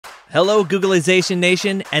Hello, Googleization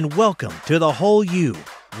Nation, and welcome to The Whole You,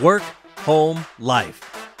 Work, Home, Life,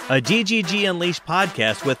 a GGG Unleashed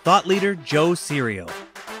podcast with thought leader Joe Serio.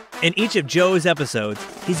 In each of Joe's episodes,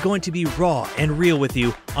 he's going to be raw and real with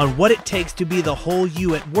you on what it takes to be the whole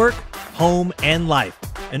you at work, home, and life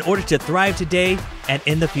in order to thrive today and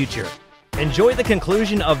in the future. Enjoy the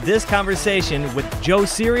conclusion of this conversation with Joe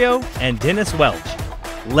Serio and Dennis Welch.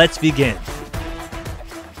 Let's begin.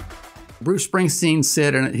 Bruce Springsteen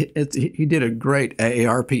said, and he did a great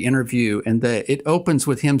AARP interview, and it opens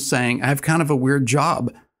with him saying, I have kind of a weird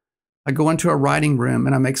job. I go into a writing room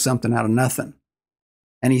and I make something out of nothing.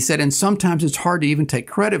 And he said, and sometimes it's hard to even take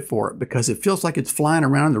credit for it because it feels like it's flying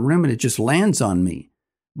around in the room and it just lands on me.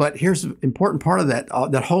 But here's the important part of that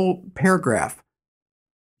whole paragraph.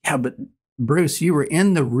 Yeah, but Bruce, you were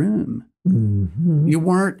in the room. Mm-hmm. You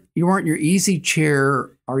weren't your easy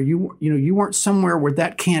chair, or you weren't somewhere where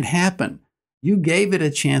that can't happen. You gave it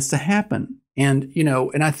a chance to happen. And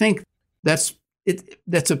I think it's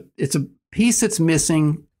a piece that's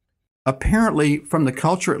missing apparently from the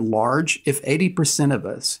culture at large. If 80% of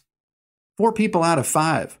us, 4 people out of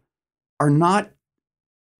 5, are not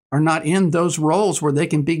in those roles where they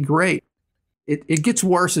can be great, it gets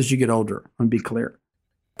worse as you get older, and be clear.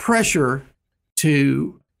 Pressure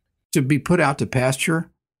to be put out to pasture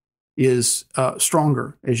is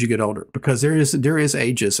stronger as you get older because there is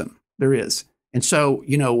ageism. There is. And so,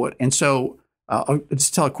 you know what? And so I'll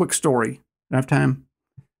just tell a quick story. Do I have time?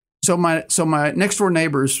 So my next door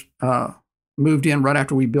neighbors moved in right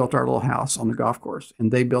after we built our little house on the golf course,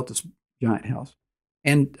 and they built this giant house.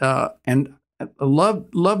 And I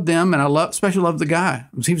loved them, and especially loved the guy.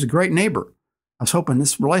 He was a great neighbor. I was hoping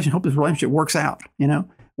this relationship works out,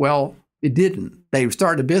 Well, it didn't. They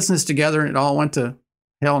started a business together and it all went to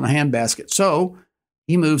hell in a handbasket. So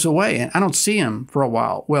he moves away and I don't see him for a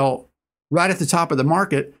while. Well, right at the top of the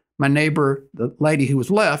market, my neighbor, the lady who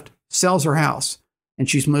was left, sells her house and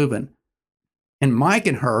she's moving. And Mike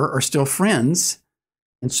and her are still friends.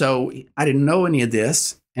 And so I didn't know any of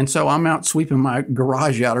this. And so I'm out sweeping my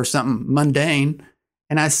garage out or something mundane.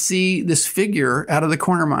 And I see this figure out of the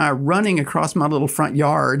corner of my eye running across my little front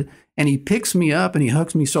yard. And he picks me up and he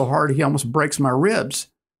hugs me so hard he almost breaks my ribs.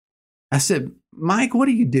 I said, Mike, what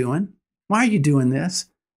are you doing? Why are you doing this?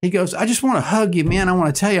 He goes, I just want to hug you, man. I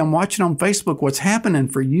want to tell you, I'm watching on Facebook what's happening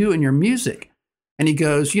for you and your music. And he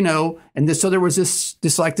goes, so there was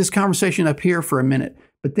this conversation up here for a minute,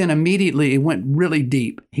 but then immediately it went really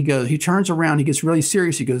deep. He turns around, he gets really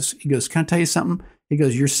serious. He goes, can I tell you something? He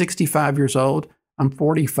goes, you're 65 years old. I'm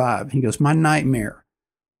 45. He goes, my nightmare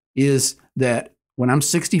is that when I'm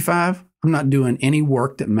 65, I'm not doing any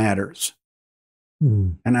work that matters.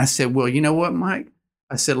 And I said, well, you know what, Mike?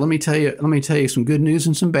 I said, let me tell you some good news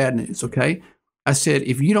and some bad news, okay? I said,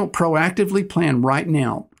 if you don't proactively plan right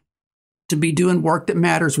now to be doing work that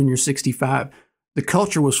matters when you're 65, the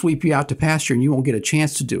culture will sweep you out to pasture and you won't get a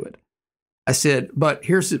chance to do it. I said, but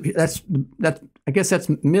I guess that's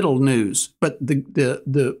middle news. But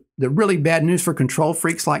the really bad news for control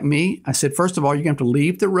freaks like me, I said, first of all, you're going to have to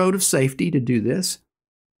leave the road of safety to do this.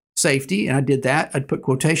 Safety, and I did that. I'd put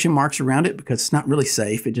quotation marks around it because it's not really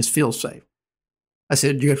safe. It just feels safe. I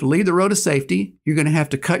said, you have to leave the road of safety. You're going to have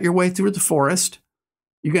to cut your way through the forest.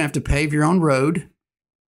 You're going to have to pave your own road.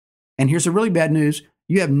 And here's the really bad news.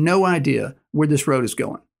 You have no idea where this road is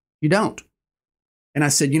going. You don't. And I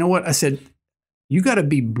said, you know what? I said, you got to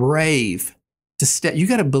be brave you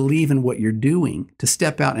got to believe in what you're doing to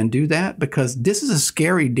step out and do that, because this is a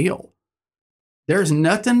scary deal. There's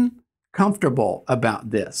nothing comfortable about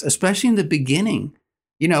this, especially in the beginning.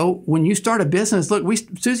 When you start a business, look,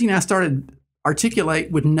 Susie and I started Articulate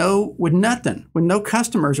with nothing, with no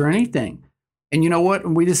customers or anything. And you know what?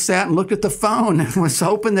 We just sat and looked at the phone and was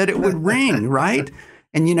hoping that it would ring, right?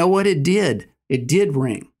 And you know what? It did. It did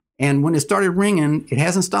ring. And when it started ringing, it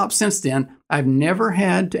hasn't stopped since then. I've never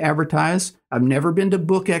had to advertise. I've never been to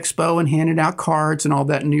Book Expo and handed out cards and all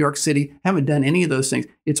that in New York City. Haven't done any of those things.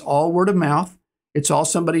 It's all word of mouth. It's all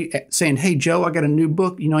somebody saying, hey, Joe, I got a new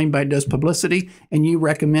book. Anybody does publicity and you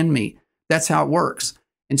recommend me. That's how it works.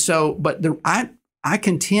 And so, but I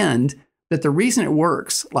contend that the reason it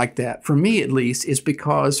works like that, for me at least, is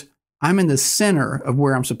because I'm in the center of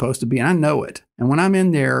where I'm supposed to be. And I know it. And when I'm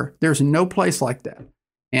in there, there's no place like that.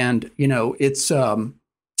 And, it's and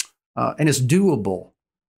it's doable.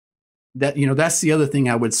 That's the other thing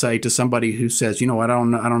I would say to somebody who says, I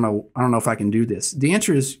don't know if I can do this. The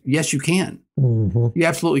answer is yes, you can. Mm-hmm. You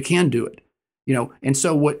absolutely can do it. And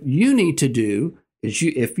so what you need to do is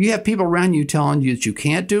if you have people around you telling you that you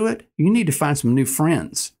can't do it, you need to find some new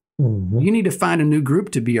friends. You need to find a new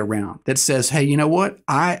group to be around that says, hey, you know what?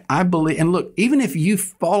 I believe, and look, even if you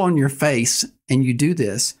fall on your face and you do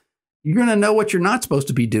this, you're going to know what you're not supposed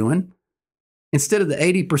to be doing. Instead of the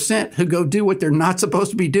 80% who go do what they're not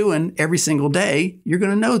supposed to be doing every single day, you're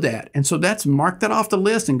going to know that. And so mark that off the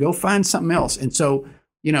list and go find something else. And so,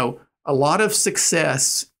 a lot of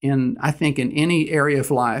success I think in any area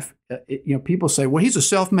of life, people say, well, he's a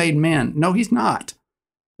self-made man. No, he's not.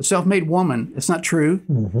 A self-made woman. It's not true.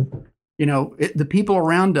 The people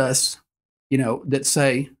around us, that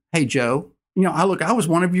say, hey, Joe, I was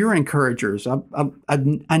one of your encouragers.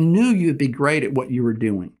 I knew you'd be great at what you were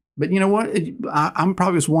doing. But you know what? I'm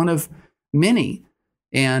probably just one of many.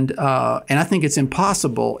 And I think it's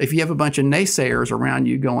impossible if you have a bunch of naysayers around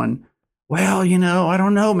you going, well, I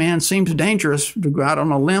don't know, man. Seems dangerous to go out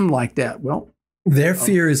on a limb like that. Well, their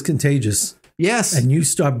fear is contagious. Yes. And you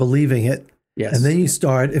start believing it. Yes. And then you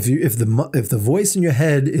start, if the voice in your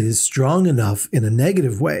head is strong enough in a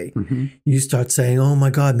negative way, you start saying, oh my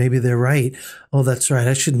God, maybe they're right. Oh, that's right.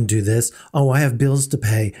 I shouldn't do this. Oh, I have bills to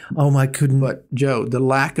pay. Oh, I couldn't. But Joe, the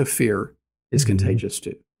lack of fear is contagious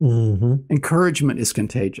too. Encouragement is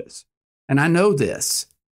contagious. And I know this,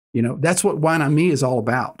 that's what Why Not Me is all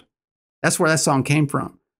about. That's where that song came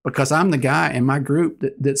from, because I'm the guy in my group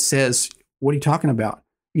that says, what are you talking about?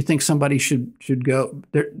 You think somebody should go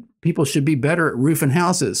there? People should be better at roofing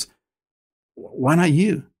houses. Why not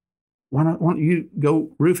you? Why don't you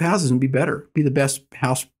go roof houses and be better? Be the best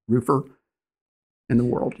house roofer in the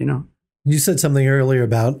world, You said something earlier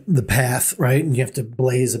about the path, right? And you have to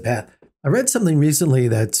blaze a path. I read something recently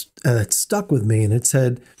that stuck with me, and it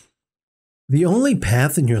said, the only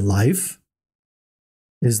path in your life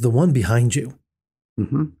is the one behind you.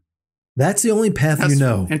 That's the only path you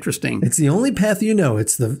know. Interesting. It's the only path you know.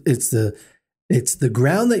 It's the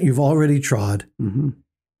ground that you've already trod,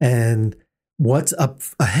 and what's up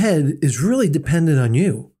ahead is really dependent on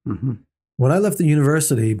you. When I left the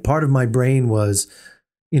university, part of my brain was,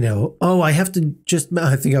 I have to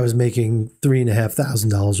I think I was making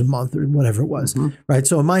 $3,500 a month or whatever it was, right?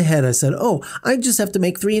 So in my head, I said, I just have to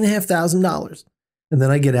make $3,500. And then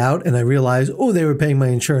I get out and I realize, they were paying my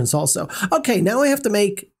insurance also. Okay, now I have to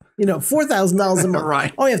make, $4,000 a month.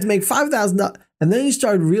 Right. Oh, you have to make $5,000. And then you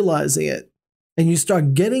start realizing it and you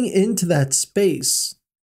start getting into that space.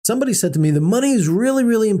 Somebody said to me, the money is really,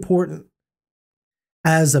 really important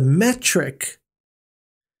as a metric,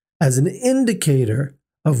 as an indicator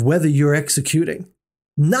of whether you're executing.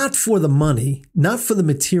 Not for the money, not for the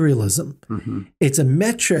materialism. It's a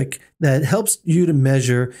metric that helps you to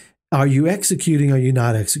measure, are you executing? Are you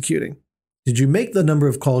not executing? Did you make the number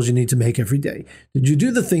of calls you need to make every day? Did you do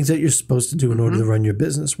the things that you're supposed to do in order to run your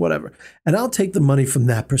business? Whatever. And I'll take the money from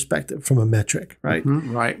that perspective, from a metric, right?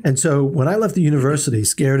 Right. And so when I left the university,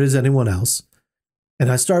 scared as anyone else,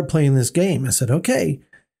 and I started playing this game, I said, okay,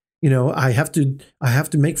 I have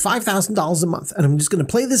to make $5,000 a month, and I'm just going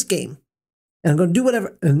to play this game, and I'm going to do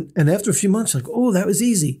whatever. And after a few months, like, that was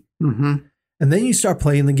easy. And then you start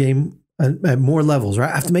playing the game at more levels,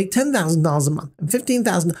 right? I have to make $10,000 a month and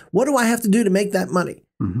 $15,000. What do I have to do to make that money?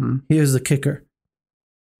 Here's the kicker.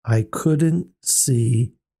 I couldn't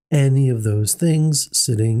see any of those things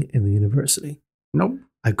sitting in the university. Nope.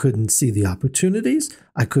 I couldn't see the opportunities.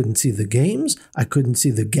 I couldn't see the games. I couldn't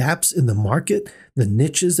see the gaps in the market, the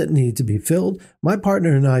niches that needed to be filled. My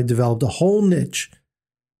partner and I developed a whole niche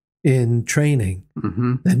in training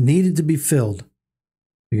that needed to be filled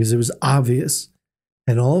because it was obvious.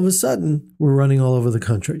 And all of a sudden, we're running all over the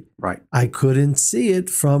country. Right. I couldn't see it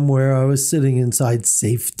from where I was sitting inside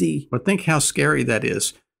safety. But think how scary that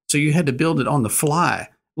is. So you had to build it on the fly,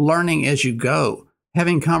 learning as you go,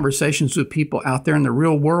 having conversations with people out there in the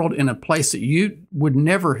real world in a place that you would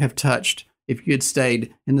never have touched if you had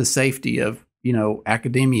stayed in the safety of,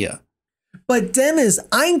 academia. But Dennis,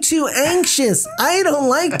 I'm too anxious. I don't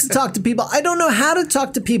like to talk to people. I don't know how to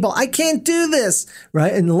talk to people. I can't do this.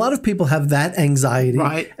 Right. And a lot of people have that anxiety.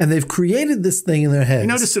 Right. And they've created this thing in their heads. You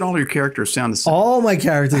notice that all your characters sound the same. All my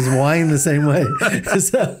characters whine the same way.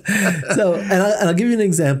 And I'll give you an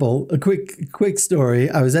example, a quick story.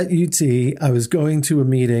 I was at UT. I was going to a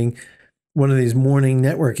meeting, one of these morning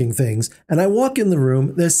networking things. And I walk in the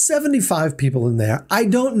room. There's 75 people in there. I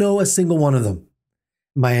don't know a single one of them.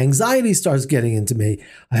 My anxiety starts getting into me.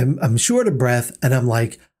 I'm short of breath, and I'm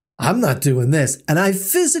like, I'm not doing this. And I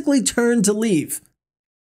physically turned to leave.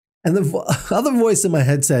 And the other voice in my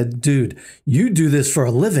head said, dude, you do this for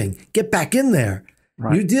a living. Get back in there.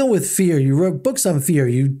 Right. You deal with fear. You wrote books on fear.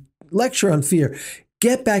 You lecture on fear.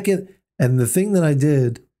 Get back in. And the thing that I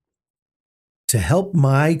did to help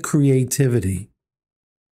my creativity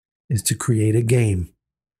is to create a game.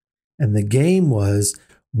 And the game was,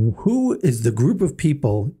 who is the group of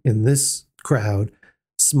people in this crowd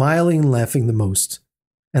smiling and laughing the most?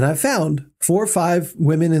 And I found 4 or 5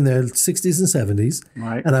 women in their 60s and 70s.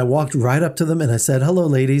 Right. And I walked right up to them and I said, hello,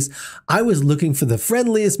 ladies. I was looking for the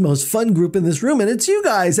friendliest, most fun group in this room, and it's you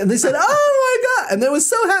guys. And they said, oh my God. And they were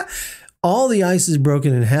so happy. All the ice is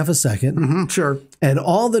broken in half a second. Mm-hmm, sure. And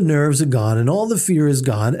all the nerves are gone and all the fear is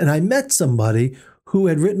gone. And I met somebody who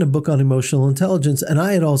had written a book on emotional intelligence. And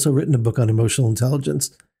I had also written a book on emotional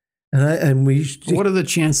intelligence. And what are the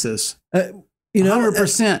chances? 100%.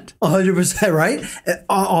 100%, right?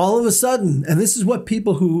 All of a sudden, and this is what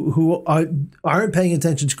people who aren't paying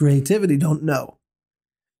attention to creativity don't know.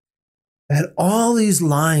 That all these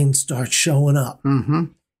lines start showing up. Mm-hmm.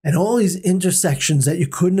 And all these intersections that you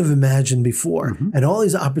couldn't have imagined before, Mm-hmm. and all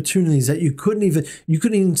these opportunities that you couldn't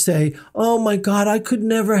even say, oh my God, I could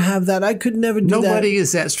never have that. I could never do that. Nobody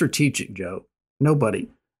is that strategic, Joe. Nobody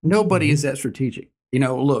is that strategic.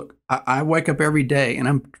 Look, I wake up every day and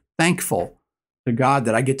I'm thankful to God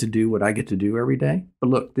that I get to do what I get to do every day. But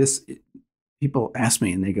look, people ask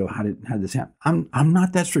me and they go, how did this happen? I'm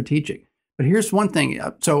not that strategic. But here's one thing.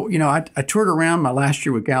 So, I toured around my last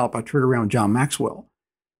year with Gallup. I toured around with John Maxwell.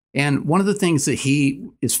 And one of the things that he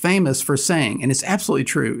is famous for saying, and it's absolutely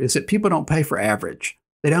true, is that people don't pay for average.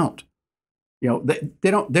 They don't.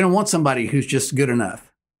 They don't want somebody who's just good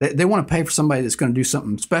enough. They want to pay for somebody that's going to do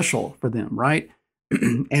something special for them, right?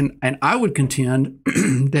 And I would contend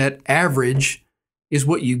that average is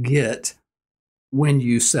what you get when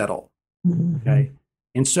you settle. Okay.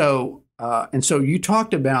 And so you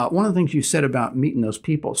talked about one of the things you said about meeting those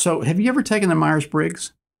people. So have you ever taken the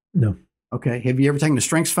Myers-Briggs? No. Okay. Have you ever taken the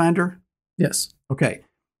Strengths Finder? Yes. Okay.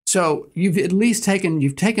 So you've at least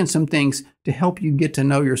taken some things to help you get to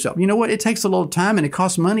know yourself. You know what? It takes a little time and it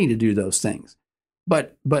costs money to do those things.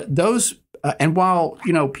 But those, and while,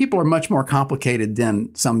 people are much more complicated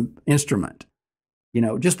than some instrument,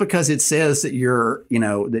 just because it says that you're an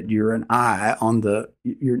you're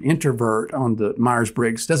an introvert on the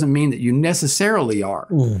Myers-Briggs doesn't mean that you necessarily are.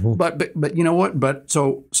 Mm-hmm. But you know what?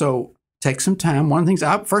 So take some time. One of the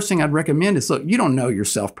things, first thing I'd recommend is, look, you don't know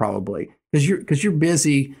yourself probably because you're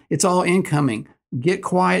busy. It's all incoming. Get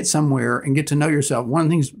quiet somewhere and get to know yourself. One of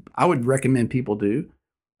the things I would recommend people do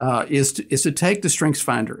is to take the Strengths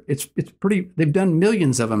Finder. It's pretty. They've done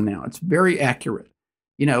millions of them now. It's very accurate.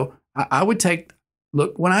 I would take.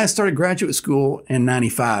 Look, when I started graduate school in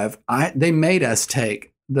 '95, they made us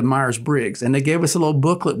take the Myers-Briggs, and they gave us a little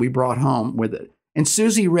booklet we brought home with it. And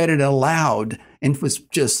Susie read it aloud and was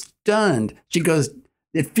just stunned. She goes,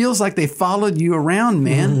 "It feels like they followed you around,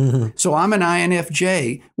 man." Mm-hmm. So I'm an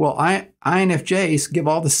INFJ. Well, INFJs give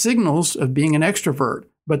all the signals of being an extrovert,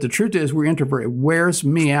 but the truth is we're introverted. It wears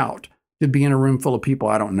me out to be in a room full of people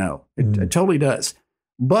I don't know. It totally does.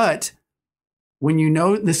 But when you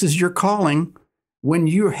know this is your calling, when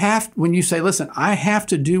you say, listen, I have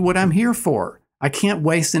to do what I'm here for. I can't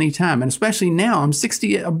waste any time. And especially now, I'm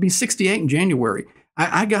 60, I'll be 68 in January.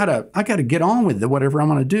 I gotta get on with whatever I'm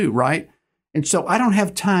gonna do, right? And so I don't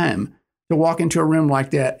have time to walk into a room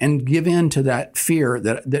like that and give in to that fear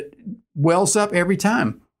that wells up every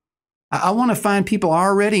time. I want to find people I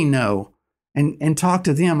already know and talk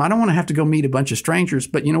to them. I don't want to have to go meet a bunch of strangers,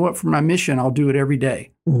 but you know what? For my mission, I'll do it every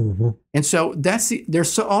day. Mm-hmm. And so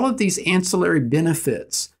there's all of these ancillary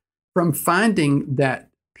benefits from finding that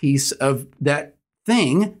piece of that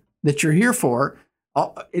thing that you're here for.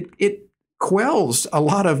 It quells a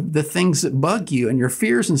lot of the things that bug you and your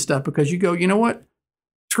fears and stuff, because you go, you know what?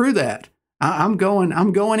 Screw that. I'm going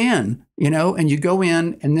in, and you go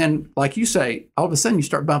in, and then, like you say, all of a sudden you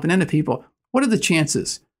start bumping into people. What are the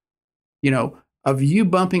chances, of you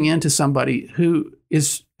bumping into somebody who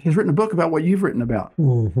has written a book about what you've written about?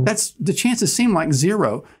 Mm-hmm. The chances seem like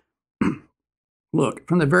zero. Look,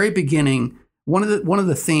 from the very beginning, one of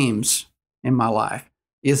the themes in my life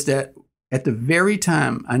is that at the very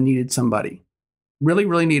time I needed somebody, really,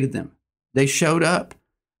 really needed them, they showed up.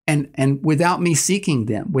 And without me seeking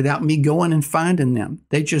them, without me going and finding them,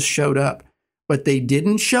 they just showed up. But they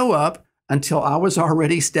didn't show up until I was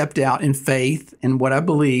already stepped out in faith and what I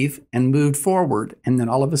believe and moved forward. And then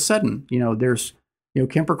all of a sudden, there's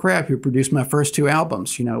Kemper Crabb, who produced my first 2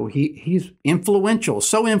 albums. He's influential,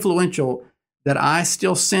 so influential that I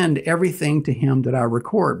still send everything to him that I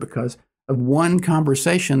record because of one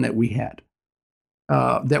conversation that we had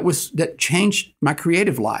that changed my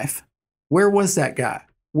creative life. Where was that guy?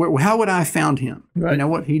 How would I have found him? Right. You know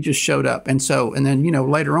what? He just showed up. And then,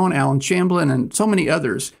 later on, Alan Chamberlain and so many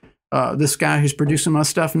others, this guy who's producing my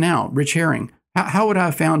stuff now, Rich Herring, how would I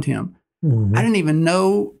have found him? Mm-hmm. I didn't even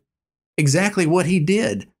know exactly what he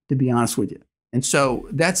did, to be honest with you. And so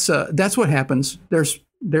that's what happens. There's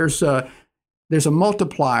There's a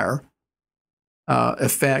multiplier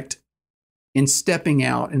effect in stepping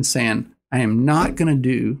out and saying, I am not going to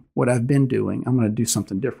do what I've been doing. I'm going to do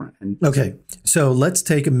something different. And okay. So let's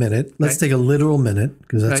take a minute. Let's take a literal minute,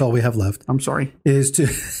 because that's all we have left. I'm sorry. Is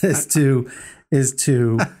to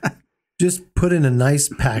just put in a nice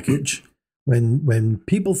package. When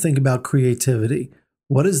people think about creativity,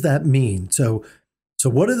 what does that mean? So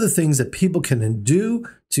what are the things that people can do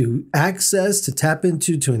to access, to tap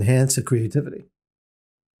into, to enhance the creativity?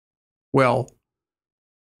 Well,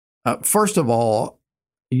 first of all,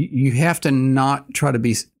 you have to not try to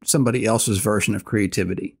be somebody else's version of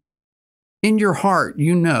creativity. In your heart,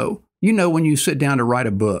 you know when you sit down to write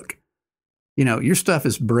a book, your stuff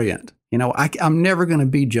is brilliant. I'm never going to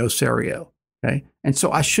be Joe Serio, okay? And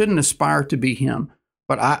so I shouldn't aspire to be him,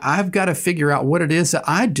 but I've got to figure out what it is that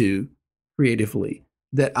I do creatively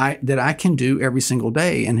that I can do every single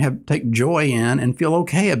day and take joy in and feel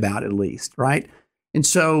okay about at least, right? And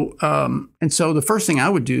so the first thing I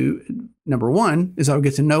would do, number one, is I would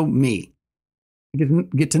get to know me.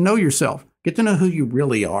 Get to know yourself. Get to know who you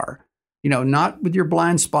really are. Not with your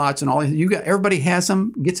blind spots and all. Everybody has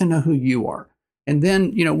them. Get to know who you are. And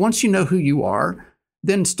then, once you know who you are,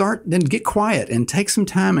 then get quiet and take some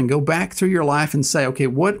time and go back through your life and say, okay,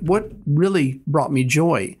 what really brought me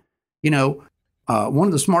joy? One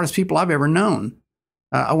of the smartest people I've ever known,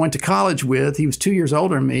 I went to college with. He was 2 years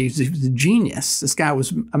older than me. He was a genius. This guy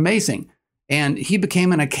was amazing. And he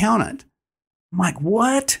became an accountant. I'm like,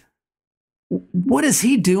 what? What is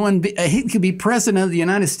he doing? He could be president of the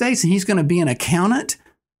United States and he's going to be an accountant?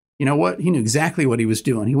 You know what? He knew exactly what he was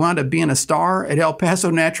doing. He wound up being a star at El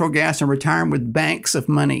Paso Natural Gas and retiring with banks of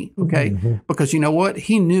money, okay? Mm-hmm. Because you know what?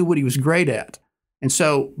 He knew what he was great at. And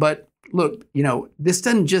so, but look, this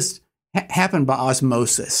doesn't just happen by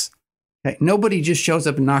osmosis. Okay? Nobody just shows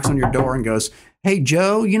up and knocks on your door and goes, hey,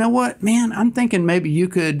 Joe, you know what, man, I'm thinking maybe you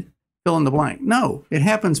could fill in the blank. No, it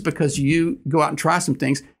happens because you go out and try some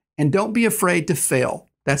things and don't be afraid to fail.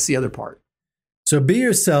 That's the other part. So be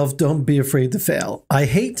yourself. Don't be afraid to fail. I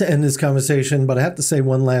hate to end this conversation, but I have to say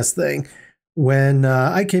one last thing. When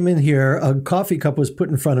I came in here, a coffee cup was put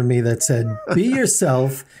in front of me that said, be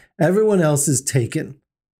yourself. Everyone else is taken.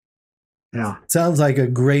 Yeah. Sounds like a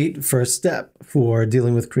great first step for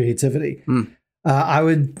dealing with creativity. I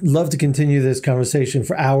would love to continue this conversation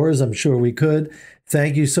for hours. I'm sure we could.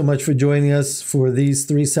 Thank you so much for joining us for these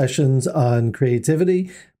 3 sessions on creativity.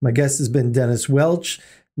 My guest has been Dennis Welch.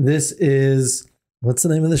 This is, what's the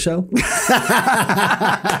name of the show?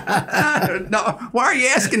 No, why are you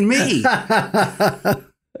asking me?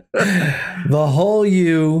 The Whole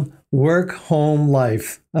You, Work, Home,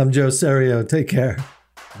 Life. I'm Joe Serio. Take care.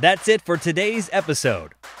 That's it for today's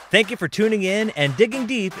episode. Thank you for tuning in and digging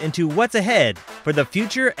deep into what's ahead for the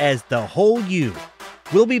future as the whole you.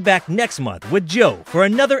 We'll be back next month with Joe for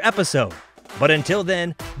another episode. But until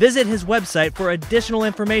then, visit his website for additional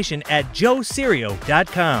information at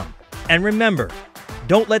joeserio.com. And remember,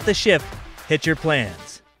 don't let the shift hit your plans.